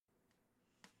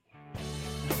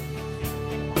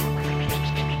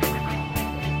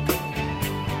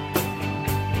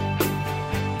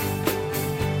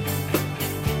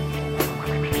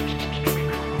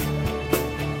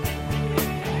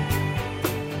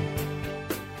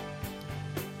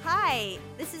Hi,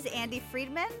 this is Andy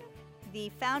Friedman, the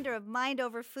founder of Mind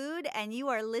Over Food, and you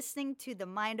are listening to the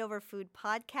Mind Over Food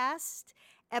podcast,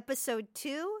 episode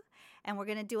 2. And we're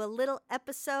going to do a little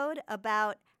episode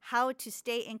about how to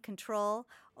stay in control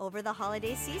over the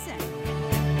holiday season.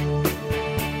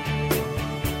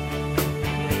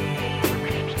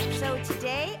 So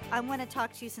today, I want to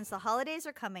talk to you, since the holidays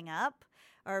are coming up,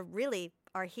 or really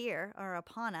are here, or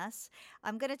upon us.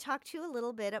 I'm going to talk to you a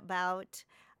little bit about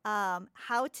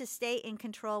how to stay in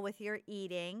control with your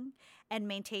eating and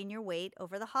maintain your weight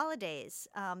over the holidays.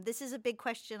 This is a big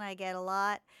question I get a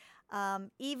lot.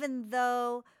 Even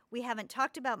though we haven't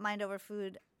talked about Mind Over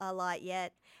Food a lot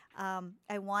yet,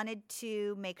 I wanted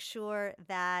to make sure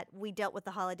that we dealt with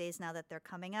the holidays now that they're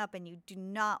coming up, and you do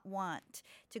not want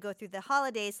to go through the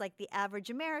holidays like the average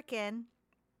American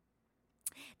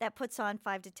that puts on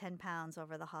 5 to 10 pounds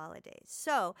over the holidays.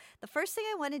 So the first thing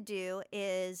I want to do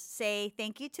is say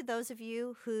thank you to those of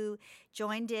you who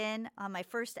joined in on my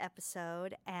first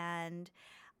episode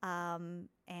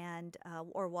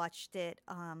or watched it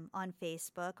on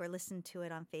Facebook or listened to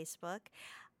it on Facebook.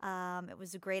 It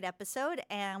was a great episode,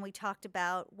 and we talked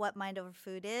about what Mind Over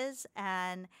Food is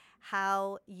and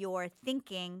how your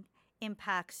thinking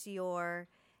impacts your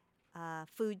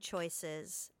food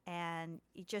choices and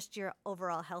just your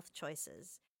overall health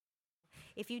choices.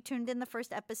 If you tuned in the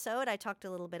first episode, I talked a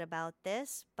little bit about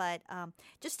this, but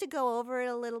just to go over it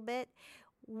a little bit,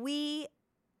 we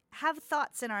have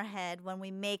thoughts in our head when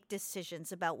we make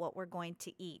decisions about what we're going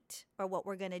to eat or what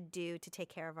we're going to do to take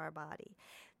care of our body.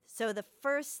 So the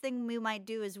first thing we might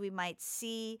do is we might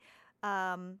see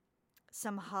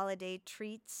some holiday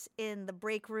treats in the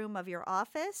break room of your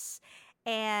office,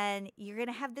 and you're going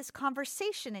to have this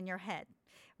conversation in your head,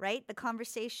 right? The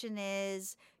conversation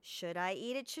is, should I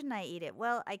eat it? Shouldn't I eat it?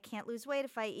 Well, I can't lose weight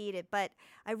if I eat it, but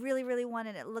I really, really want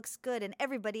it. It looks good, and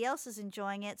everybody else is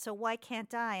enjoying it, so why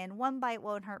can't I? And one bite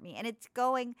won't hurt me. And it's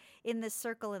going in this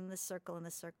circle, in this circle, in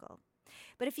this circle.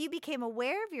 But if you became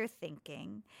aware of your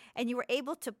thinking and you were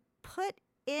able to put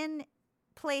in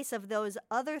place of those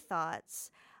other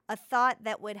thoughts a thought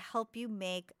that would help you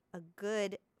make a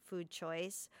good food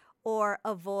choice or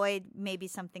avoid maybe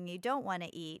something you don't want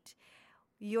to eat,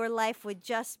 your life would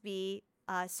just be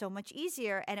so much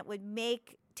easier, and it would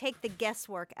take the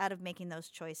guesswork out of making those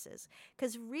choices.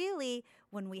 Because really,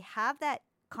 when we have that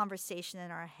conversation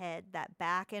in our head, that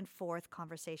back and forth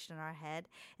conversation in our head,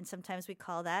 and sometimes we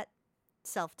call that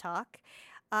self-talk,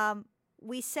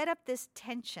 we set up this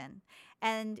tension,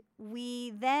 and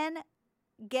we then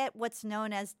get what's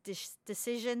known as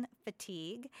decision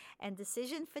fatigue. And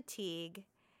decision fatigue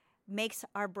makes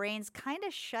our brains kind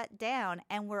of shut down,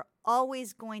 and we're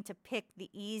always going to pick the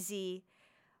easy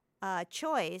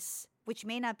choice, which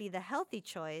may not be the healthy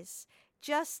choice,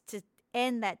 just to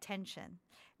end that tension.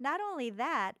 Not only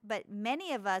that, but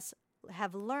many of us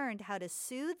have learned how to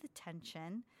soothe the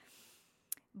tension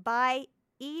by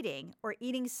eating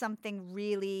something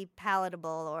really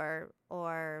palatable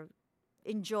or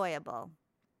enjoyable.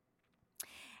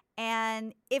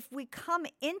 And if we come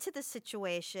into the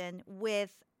situation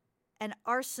with an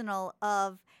arsenal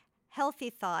of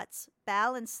healthy thoughts,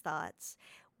 balanced thoughts,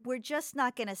 we're just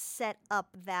not going to set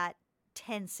up that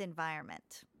tense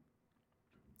environment.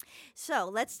 So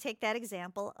let's take that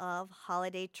example of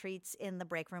holiday treats in the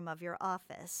break room of your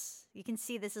office. You can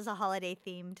see this is a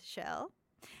holiday-themed show.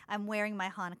 I'm wearing my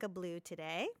Hanukkah blue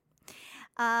today.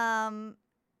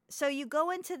 So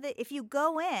if you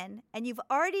go in and you've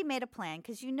already made a plan,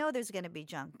 because you know there's going to be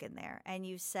junk in there, and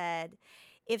you said,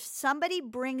 if somebody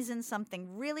brings in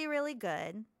something really, really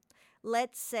good,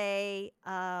 let's say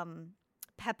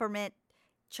peppermint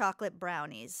chocolate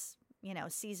brownies,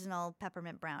 seasonal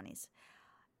peppermint brownies,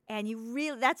 and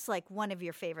that's like one of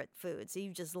your favorite foods.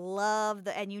 You just love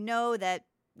and you know that,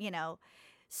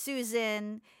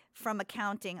 Susan from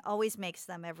accounting always makes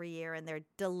them every year, and they're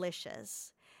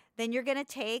delicious. Then you're going to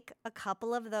take a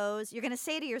couple of those. You're going to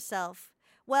say to yourself,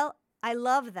 well, I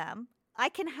love them. I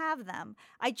can have them.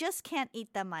 I just can't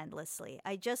eat them mindlessly.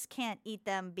 I just can't eat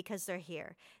them because they're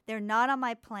here. They're not on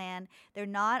my plan. They're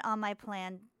not on my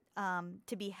plan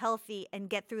to be healthy and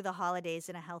get through the holidays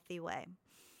in a healthy way.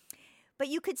 But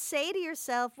you could say to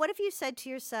yourself, what if you said to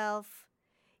yourself,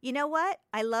 you know what?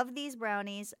 I love these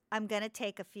brownies. I'm going to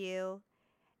take a few,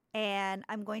 and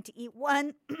I'm going to eat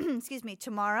one,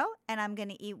 tomorrow, and I'm going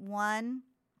to eat one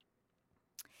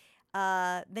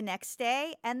the next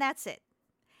day, and that's it.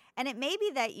 And it may be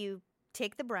that you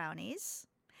take the brownies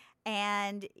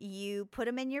and you put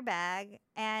them in your bag,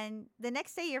 and the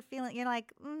next day you're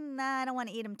like, nah, I don't want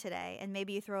to eat them today, and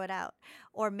maybe you throw it out.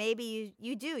 Or maybe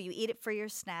you eat it for your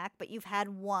snack, but you've had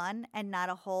one and not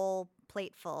a whole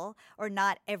plate full, or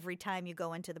not every time you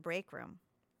go into the break room.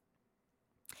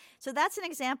 So that's an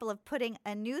example of putting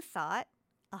a new thought,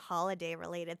 a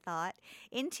holiday-related thought,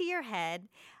 into your head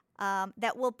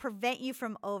that will prevent you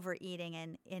from overeating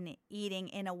and eating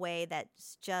in a way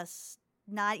that's just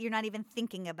you're not even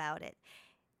thinking about it.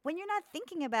 When you're not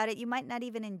thinking about it, you might not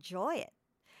even enjoy it.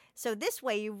 So this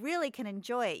way, you really can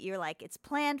enjoy it. You're like, it's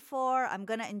planned for. I'm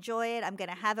going to enjoy it. I'm going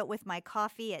to have it with my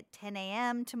coffee at 10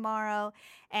 a.m. tomorrow,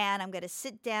 and I'm going to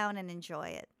sit down and enjoy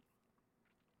it.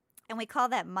 And we call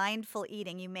that mindful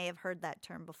eating. You may have heard that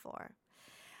term before.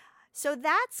 So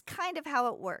that's kind of how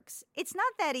it works. It's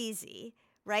not that easy,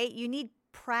 right? You need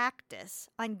practice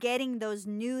on getting those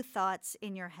new thoughts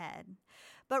in your head.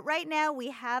 But right now,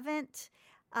 we haven't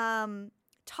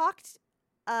talked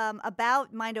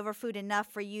about Mind Over Food enough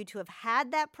for you to have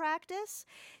had that practice.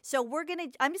 So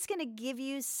I'm just gonna give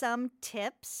you some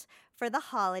tips for the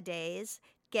holidays,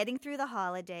 getting through the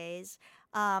holidays,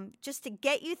 just to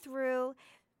get you through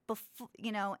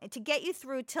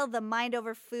till the Mind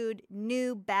Over Food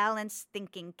new balanced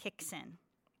thinking kicks in.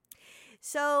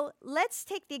 So let's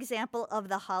take the example of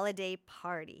the holiday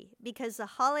party, because the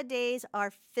holidays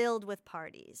are filled with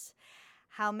parties.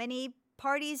 How many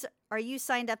parties are you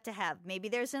signed up to have? Maybe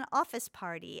there's an office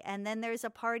party, and then there's a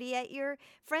party at your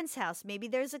friend's house. Maybe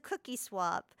there's a cookie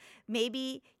swap.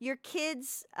 Maybe your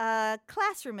kid's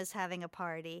classroom is having a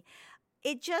party.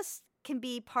 It just can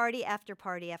be party after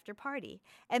party after party.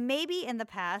 And maybe in the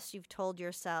past you've told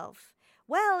yourself,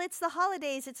 well, it's the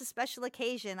holidays, it's a special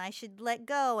occasion, I should let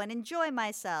go and enjoy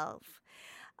myself.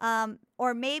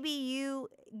 Or maybe you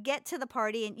get to the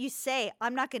party and you say,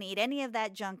 I'm not going to eat any of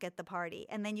that junk at the party.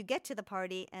 And then you get to the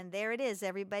party and there it is,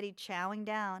 everybody chowing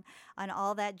down on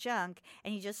all that junk.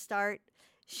 And you just start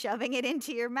shoving it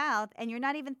into your mouth and you're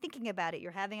not even thinking about it.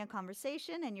 You're having a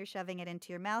conversation and you're shoving it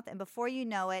into your mouth. And before you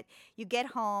know it, you get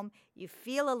home, you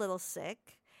feel a little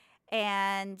sick,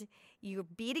 and you're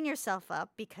beating yourself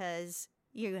up because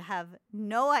you have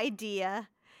no idea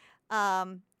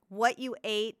what you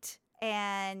ate,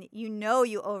 and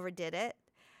you overdid it,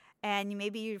 and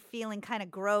maybe you're feeling kind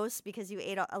of gross because you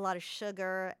ate a lot of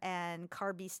sugar and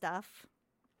carby stuff.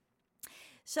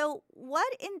 So what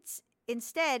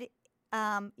instead,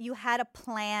 you had a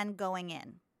plan going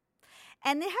in.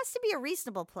 And it has to be a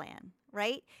reasonable plan,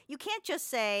 right? You can't just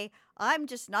say, I'm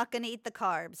just not going to eat the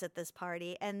carbs at this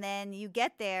party, and then you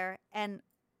get there and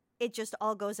it just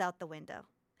all goes out the window.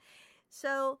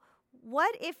 So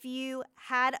what if you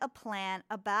had a plan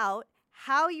about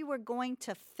how you were going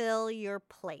to fill your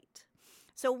plate?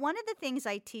 So one of the things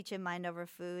I teach in Mind Over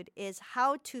Food is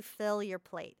how to fill your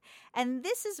plate. And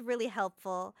this is really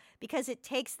helpful because it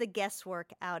takes the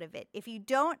guesswork out of it. If you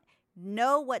don't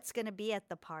know what's going to be at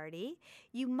the party,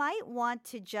 you might want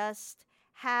to just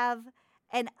have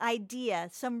an idea,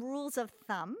 some rules of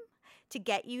thumb to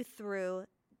get you through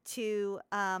to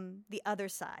the other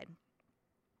side.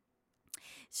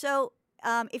 So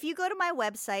if you go to my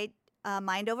website,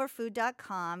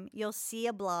 mindoverfood.com, you'll see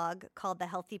a blog called The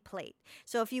Healthy Plate.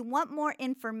 So if you want more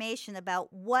information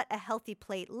about what a healthy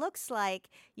plate looks like,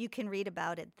 you can read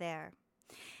about it there.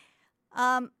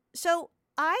 So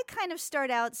I kind of start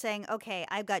out saying, okay,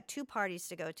 I've got 2 parties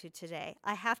to go to today.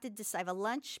 I have to decide. I have a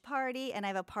lunch party and I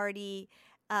have a party,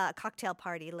 cocktail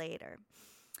party later.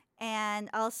 And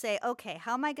I'll say, okay,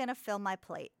 how am I going to fill my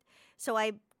plate? So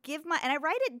I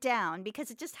write it down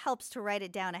because it just helps to write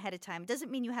it down ahead of time. It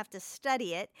doesn't mean you have to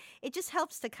study it. It just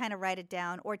helps to kind of write it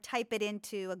down or type it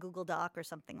into a Google Doc or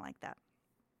something like that.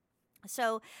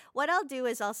 So what I'll do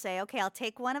is I'll say, okay, I'll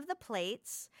take one of the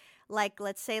plates, like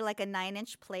let's say like a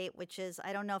 9-inch plate, which is,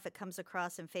 I don't know if it comes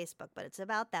across in Facebook, but it's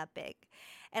about that big.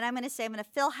 And I'm going to say I'm going to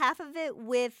fill half of it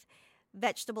with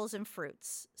vegetables and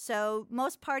fruits. So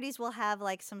most parties will have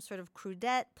like some sort of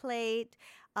crudette plate,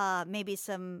 maybe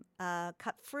some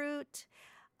cut fruit,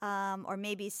 or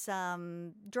maybe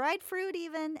some dried fruit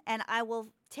even. And I will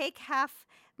take half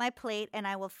my plate and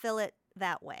I will fill it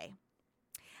that way.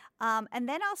 And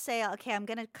then I'll say, okay, I'm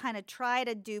going to kind of try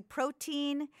to do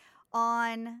protein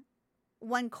on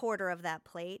 1/4 of that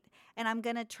plate. And I'm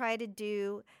going to try to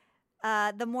do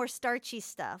the more starchy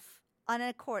stuff on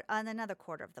another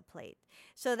 1/4 of the plate.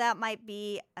 So that might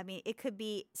be, it could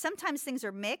be, sometimes things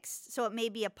are mixed. So it may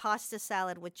be a pasta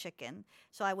salad with chicken.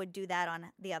 So I would do that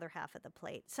on the other half of the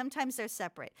plate. Sometimes they're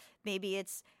separate. Maybe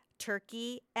it's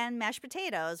turkey and mashed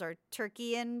potatoes, or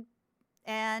turkey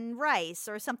and rice,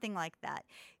 or something like that.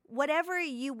 Whatever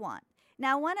you want.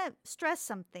 Now, I want to stress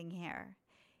something here.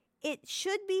 It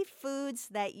should be foods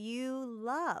that you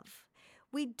love.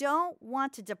 We don't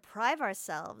want to deprive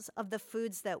ourselves of the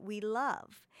foods that we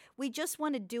love. We just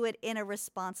want to do it in a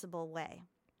responsible way.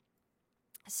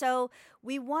 So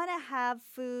we want to have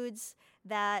foods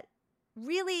that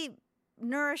really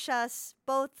nourish us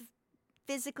both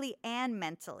physically and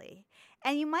mentally.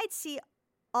 And you might see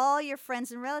all your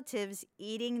friends and relatives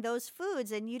eating those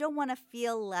foods and you don't want to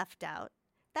feel left out.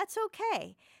 That's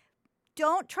okay.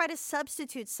 Don't try to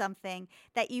substitute something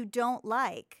that you don't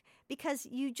like because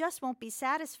you just won't be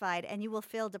satisfied and you will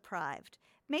feel deprived.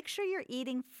 Make sure you're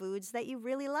eating foods that you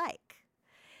really like.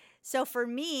 So for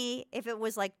me, if it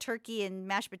was like turkey and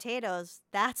mashed potatoes,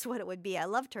 that's what it would be. I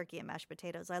love turkey and mashed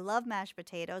potatoes. I love mashed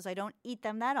potatoes. I don't eat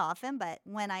them that often, but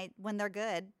when they're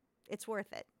good, it's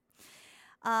worth it.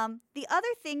 The other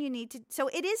thing you need to, so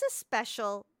it is a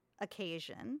special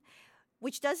occasion,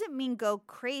 which doesn't mean go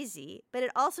crazy, but it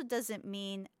also doesn't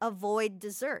mean avoid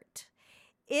dessert.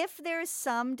 If there's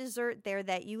some dessert there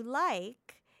that you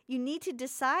like, you need to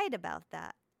decide about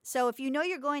that. So if you know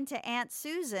you're going to Aunt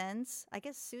Susan's, I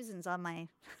guess Susan's on my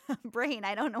brain,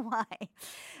 I don't know why.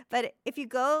 But if you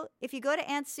go to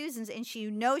Aunt Susan's and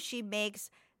she makes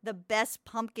the best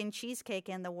pumpkin cheesecake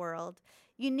in the world,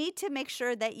 you need to make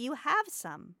sure that you have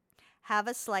some. Have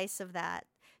a slice of that.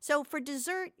 So for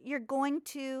dessert, you're going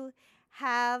to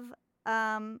have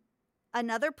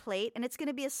another plate, and it's going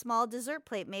to be a small dessert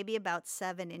plate, maybe about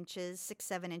 7 inches, 6,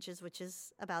 7 inches, which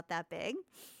is about that big.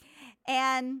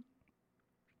 And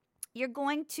you're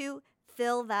going to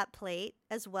fill that plate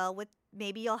as well with,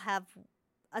 maybe you'll have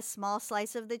a small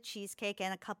slice of the cheesecake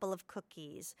and a couple of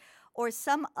cookies or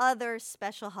some other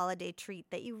special holiday treat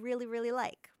that you really, really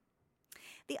like.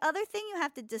 The other thing you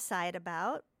have to decide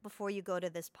about before you go to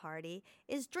this party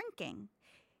is drinking.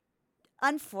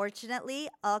 Unfortunately,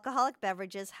 alcoholic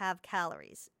beverages have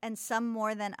calories, and some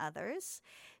more than others.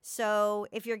 So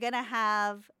if you're going to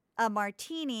have a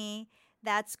martini,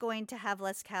 that's going to have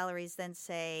less calories than,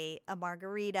 say, a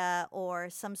margarita or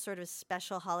some sort of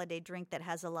special holiday drink that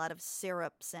has a lot of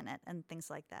syrups in it and things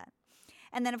like that.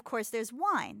 And then, of course, there's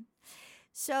wine.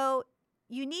 So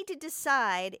you need to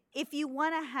decide if you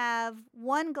want to have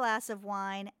one glass of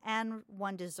wine and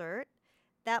one dessert.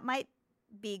 That might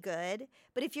be good.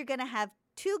 But if you're going to have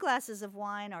 2 glasses of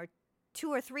wine or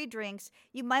 2 or 3 drinks,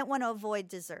 you might want to avoid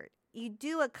dessert. You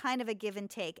do a kind of a give and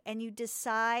take, and you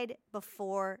decide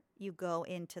before you go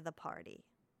into the party.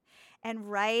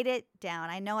 And write it down.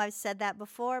 I know I've said that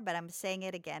before, but I'm saying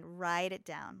it again. Write it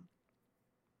down.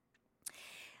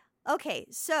 Okay,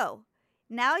 so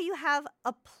now you have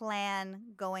a plan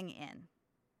going in.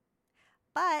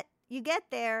 But you get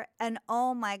there, and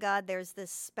oh my God, there's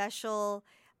this special,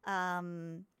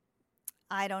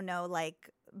 I don't know, like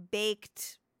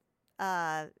baked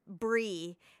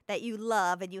brie that you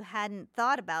love and you hadn't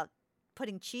thought about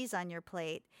putting cheese on your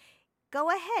plate. Go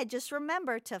ahead. Just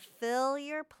remember to fill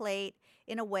your plate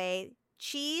in a way.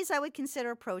 Cheese, I would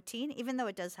consider protein, even though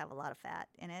it does have a lot of fat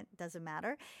in it. Doesn't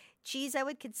matter. Cheese, I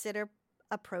would consider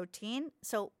a protein.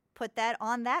 So put that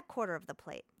on that quarter of the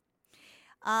plate.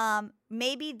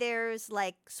 Maybe there's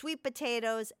like sweet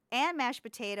potatoes and mashed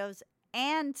potatoes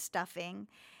and stuffing,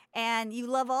 and you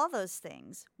love all those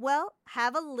things. Well,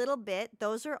 have a little bit.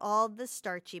 Those are all the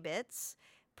starchy bits.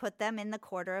 Put them in the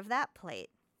quarter of that plate.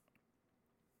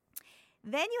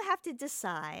 Then you have to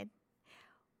decide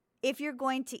if you're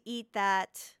going to eat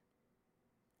that,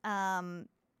 how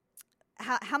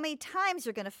many times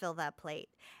you're going to fill that plate.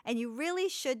 And you really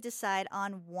should decide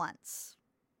on once.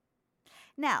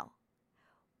 Now,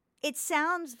 it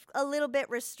sounds a little bit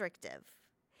restrictive.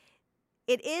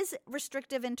 It is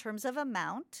restrictive in terms of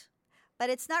amount,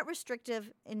 but it's not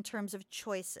restrictive in terms of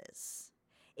choices.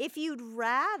 If you'd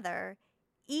rather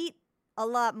eat a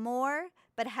lot more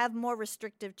but have more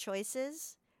restrictive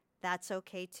choices, that's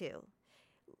okay too.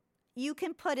 You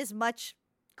can put as much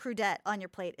crudette on your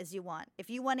plate as you want. If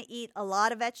you want to eat a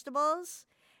lot of vegetables,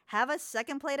 have a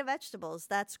second plate of vegetables.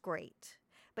 That's great.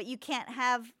 But you can't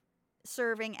have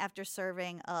serving after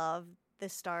serving of the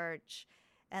starch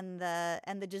and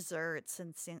the desserts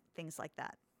and things like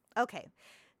that. Okay,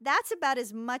 that's about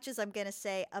as much as I'm going to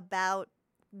say about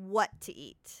what to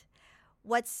eat.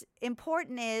 What's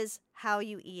important is how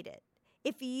you eat it.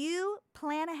 If you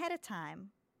plan ahead of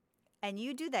time and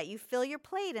you do that, you fill your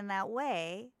plate in that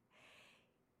way,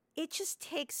 it just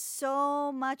takes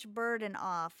so much burden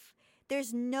off.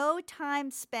 There's no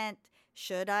time spent,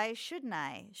 should I, shouldn't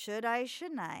I, should I,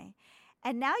 shouldn't I?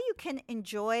 And now you can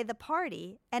enjoy the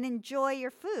party and enjoy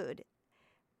your food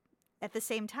at the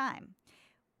same time.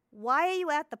 Why are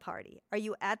you at the party? Are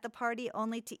you at the party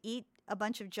only to eat a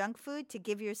bunch of junk food, to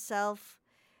give yourself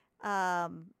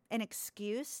an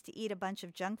excuse to eat a bunch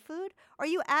of junk food? Or are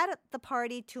you at the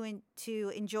party to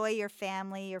enjoy your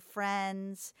family, your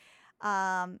friends,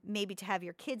 maybe to have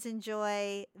your kids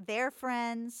enjoy their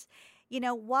friends?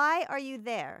 Why are you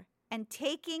there? And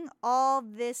taking all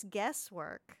this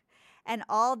guesswork and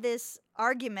all this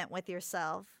argument with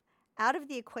yourself out of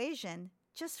the equation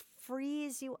just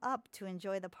frees you up to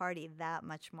enjoy the party that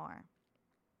much more.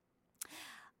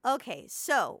 Okay,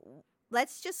 so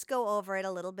let's just go over it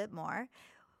a little bit more.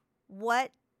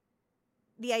 What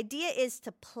the idea is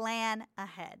to plan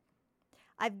ahead.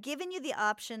 I've given you the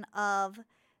option of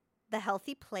the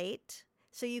healthy plate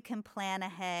so you can plan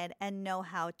ahead and know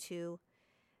how to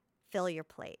fill your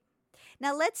plate.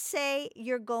 Now, let's say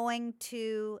you're going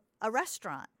to a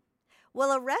restaurant.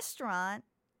 Well, a restaurant,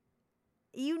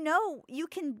 you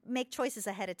can make choices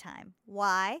ahead of time.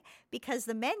 Why? Because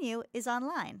the menu is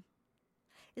online.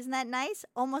 Isn't that nice?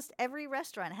 Almost every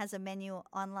restaurant has a menu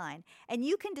online, and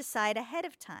you can decide ahead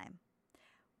of time.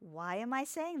 Why am I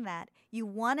saying that? You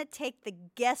want to take the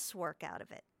guesswork out of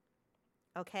it,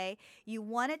 okay? You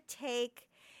want to take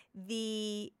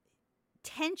the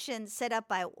tension set up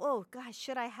by, oh, gosh,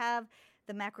 should I have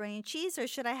the macaroni and cheese or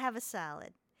should I have a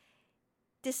salad?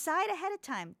 Decide ahead of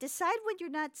time. Decide when you're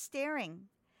not staring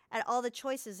at all the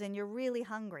choices and you're really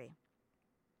hungry.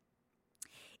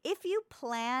 If you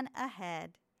plan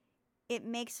ahead, it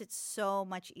makes it so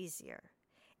much easier.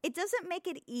 It doesn't make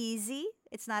it easy.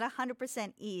 It's not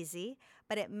 100% easy,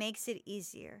 but it makes it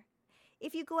easier.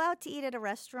 If you go out to eat at a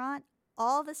restaurant,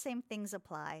 all the same things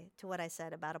apply to what I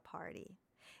said about a party.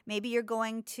 Maybe you're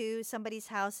going to somebody's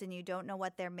house and you don't know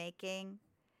what they're making.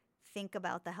 Think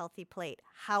about the healthy plate.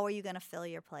 How are you going to fill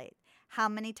your plate? How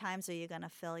many times are you going to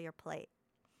fill your plate?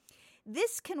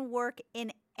 This can work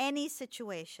in any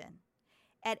situation,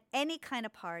 at any kind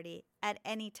of party, at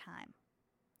any time.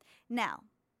 Now,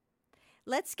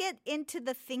 let's get into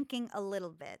the thinking a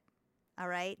little bit, all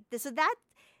right? So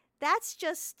that's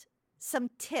just some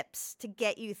tips to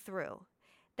get you through.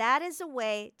 That is a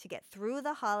way to get through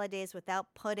the holidays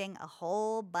without putting a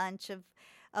whole bunch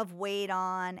of weight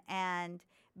on and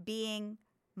being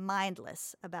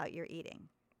mindless about your eating.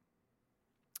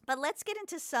 But let's get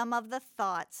into some of the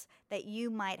thoughts that you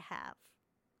might have,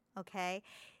 okay?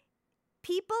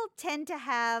 People tend to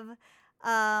have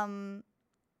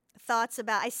thoughts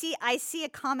about, I see a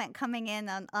comment coming in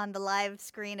on the live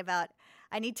screen about,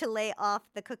 I need to lay off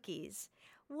the cookies.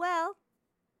 Well,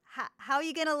 how are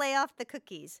you going to lay off the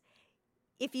cookies?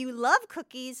 If you love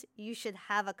cookies, you should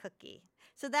have a cookie.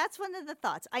 So that's one of the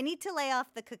thoughts. I need to lay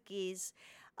off the cookies.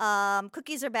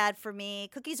 Cookies are bad for me.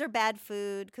 Cookies are bad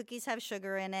food. Cookies have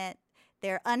sugar in it.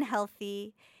 They're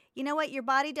unhealthy. You know what? Your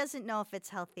body doesn't know if it's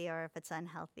healthy or if it's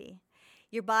unhealthy.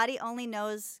 Your body only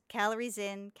knows calories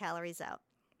in, calories out.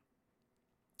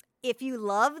 If you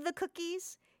love the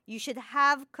cookies, you should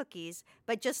have cookies,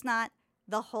 but just not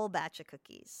the whole batch of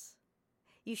cookies.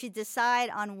 You should decide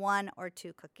on 1 or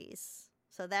 2 cookies.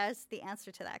 So that's the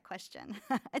answer to that question.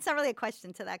 It's not really a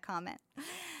question, to that comment.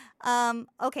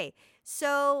 Okay,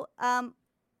 so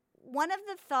one of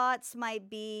the thoughts might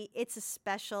be, it's a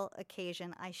special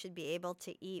occasion. I should be able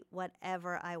to eat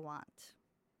whatever I want.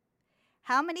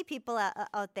 How many people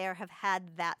out there have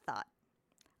had that thought?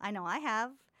 I know I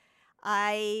have.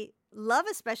 I love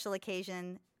a special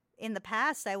occasion. In the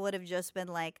past, I would have just been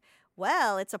like,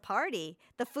 well, it's a party.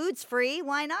 The food's free.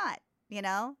 Why not?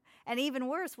 And even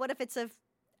worse, what if it's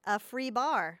a free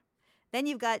bar? Then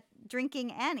you've got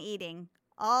drinking and eating,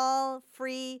 all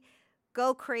free,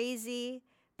 go crazy.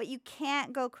 But you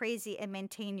can't go crazy and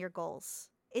maintain your goals.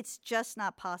 It's just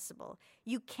not possible.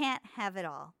 You can't have it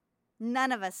all.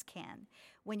 None of us can.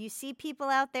 When you see people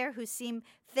out there who seem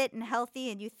fit and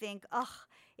healthy and you think, oh,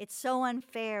 it's so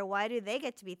unfair. Why do they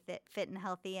get to be fit and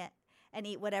healthy and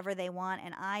eat whatever they want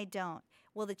and I don't?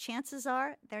 Well, the chances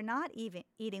are they're not even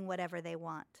eating whatever they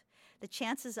want. The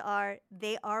chances are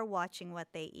they are watching what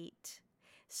they eat.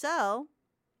 So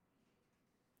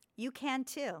you can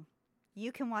too.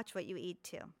 You can watch what you eat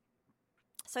too.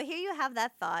 So here you have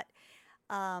that thought.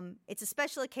 It's a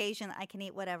special occasion. I can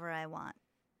eat whatever I want.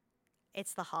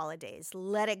 It's the holidays.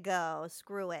 Let it go.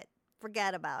 Screw it.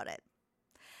 Forget about it.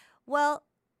 Well,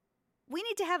 we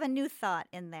need to have a new thought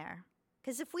in there.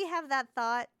 Because if we have that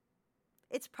thought,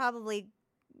 it's probably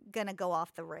going to go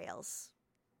off the rails.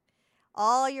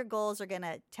 All your goals are going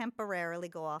to temporarily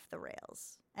go off the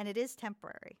rails. And it is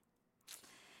temporary.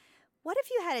 What if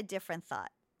you had a different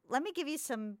thought? Let me give you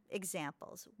some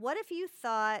examples. What if you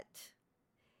thought,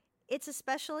 it's a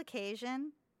special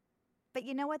occasion, but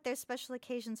you know what? There's special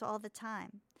occasions all the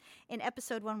time. In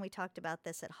episode 1, we talked about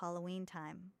this at Halloween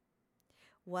time.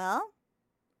 Well,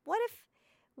 what if,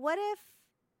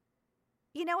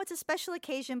 it's a special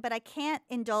occasion, but I can't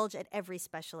indulge at every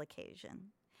special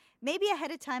occasion. Maybe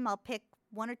ahead of time I'll pick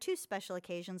 1 or 2 special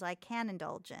occasions I can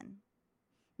indulge in.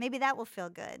 Maybe that will feel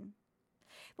good.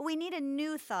 But we need a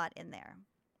new thought in there.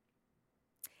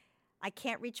 I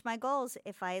can't reach my goals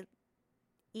if I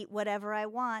eat whatever I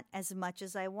want as much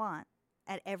as I want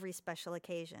at every special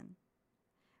occasion.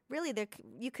 Really,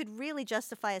 you could really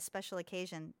justify a special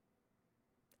occasion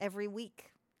every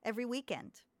week, every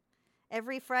weekend,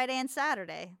 every Friday and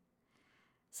Saturday.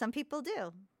 Some people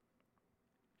do.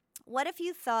 What if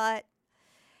you thought,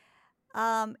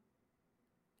 I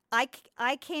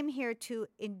came here to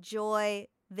enjoy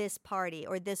this party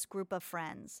or this group of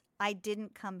friends. I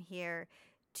didn't come here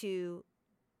to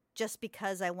just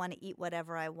because I want to eat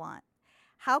whatever I want.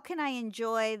 How can I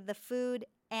enjoy the food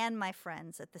and my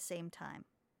friends at the same time?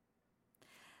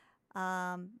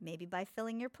 Maybe by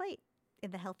filling your plate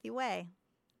in the healthy way.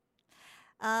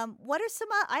 What are some,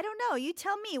 I don't know, you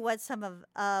tell me what some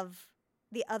of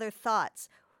the other thoughts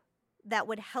that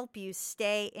would help you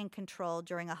stay in control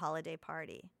during a holiday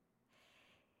party.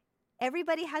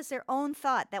 Everybody has their own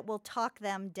thought that will talk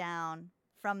them down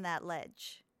from that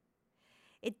ledge.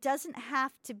 It doesn't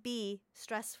have to be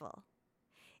stressful.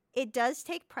 It does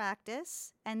take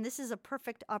practice, and this is a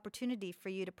perfect opportunity for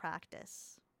you to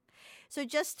practice. So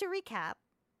just to recap,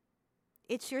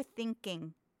 it's your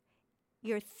thinking.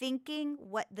 You're thinking,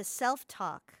 what the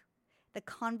self-talk, the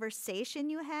conversation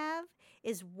you have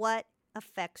is what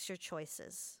affects your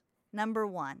choices. Number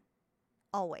one,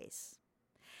 always.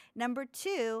 Number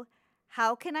two,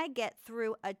 how can I get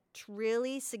through a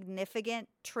really significant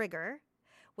trigger,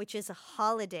 which is a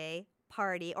holiday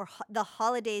party or the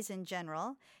holidays in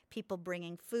general, people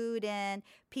bringing food in,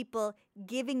 people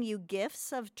giving you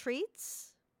gifts of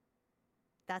treats.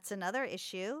 That's another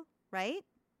issue, right?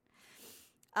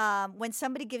 When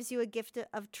somebody gives you a gift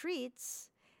of treats,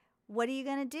 what are you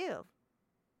going to do?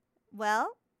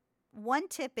 Well, one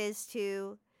tip is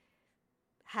to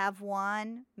have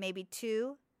one, maybe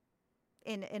two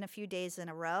in a few days in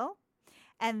a row,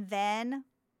 and then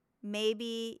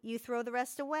maybe you throw the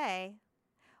rest away,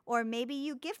 or maybe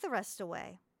you give the rest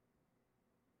away,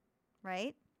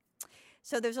 right?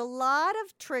 So there's a lot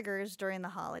of triggers during the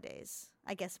holidays.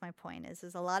 I guess my point is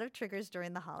there's a lot of triggers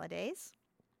during the holidays.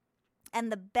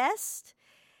 And the best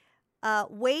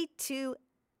way to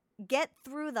get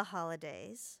through the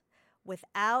holidays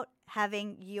without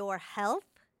having your health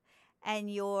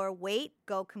and your weight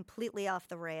go completely off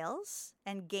the rails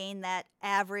and gain that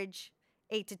average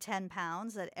 8 to 10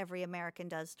 pounds that every American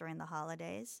does during the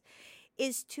holidays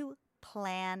is to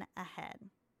plan ahead.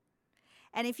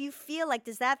 And if you feel like,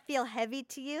 does that feel heavy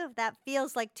to you? If that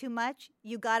feels like too much,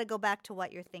 you got to go back to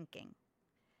what you're thinking.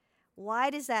 Why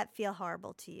does that feel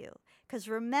horrible to you? Because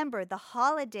remember, the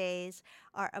holidays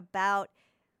are about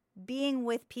being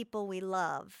with people we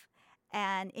love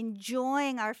and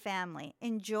enjoying our family,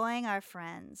 enjoying our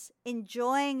friends,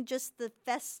 enjoying just the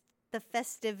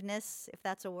festiveness, if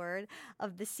that's a word,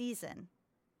 of the season.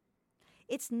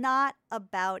 It's not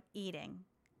about eating.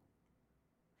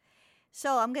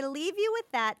 So I'm going to leave you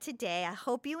with that today. I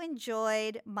hope you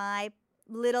enjoyed my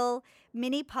little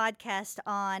mini podcast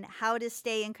on how to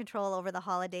stay in control over the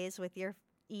holidays with your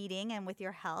eating and with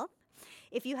your health.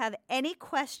 If you have any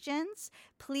questions,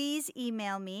 please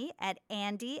email me at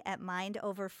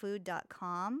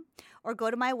andy@mindoverfood.com or go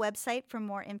to my website for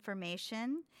more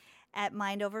information at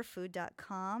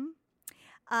mindoverfood.com.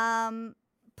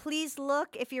 Please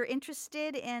look, if you're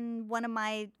interested in one of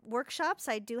my workshops,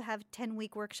 I do have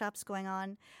 10-week workshops going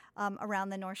on around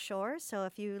the North Shore. So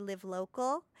if you live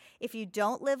local, if you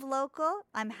don't live local,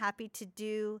 I'm happy to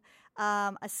do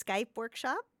a Skype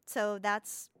workshop. So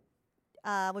that's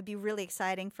would be really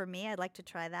exciting for me. I'd like to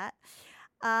try that.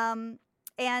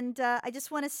 And I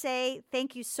just want to say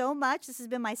thank you so much. This has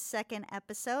been my second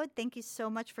episode. Thank you so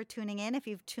much for tuning in. If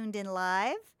you've tuned in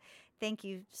live, thank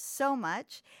you so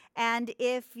much. And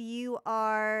if you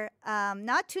are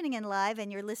not tuning in live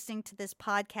and you're listening to this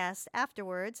podcast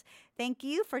afterwards, thank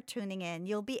you for tuning in.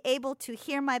 You'll be able to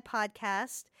hear my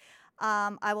podcast.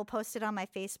 I will post it on my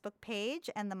Facebook page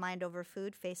and the Mind Over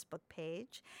Food Facebook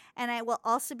page. And I will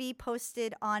also be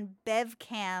posted on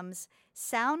BevCam's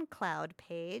SoundCloud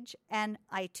page and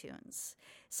iTunes.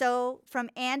 So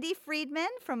from Andy Friedman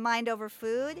from Mind Over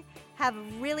Food, have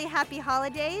really happy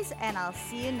holidays, and I'll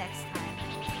see you next time.